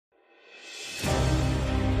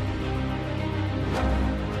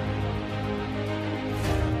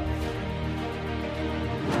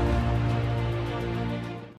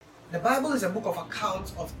The Bible is a book of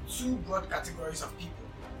accounts of two broad categories of people.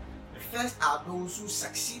 The first are those who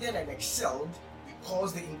succeeded and excelled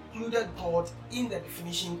because they included God in the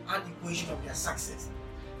definition and equation of their success.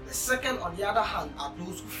 The second, on the other hand, are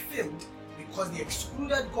those who failed because they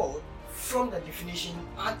excluded God from the definition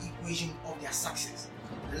and equation of their success.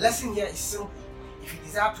 The lesson here is simple. If you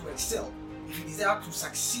desire to excel, if you desire to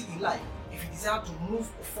succeed in life, if you desire to move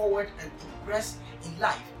forward and progress in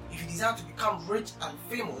life, if you desire to become rich and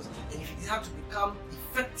famous, and if you desire to become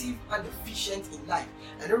effective and efficient in life,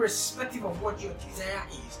 and irrespective of what your desire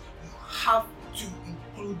is, you have to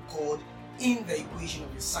include God in the equation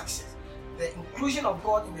of your success. The inclusion of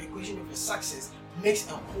God in the equation of your success makes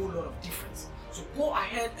a whole lot of difference. So go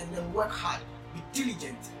ahead and then work hard, be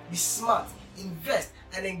diligent, be smart, invest,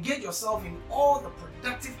 and engage yourself in all the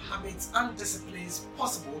productive habits and disciplines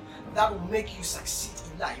possible that will make you succeed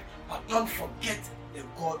in life. But don't forget the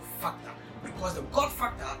God factor, because the God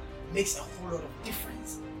factor makes a whole lot of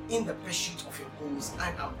difference in the pursuit of your goals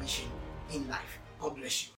and ambition in life. God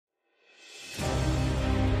bless you.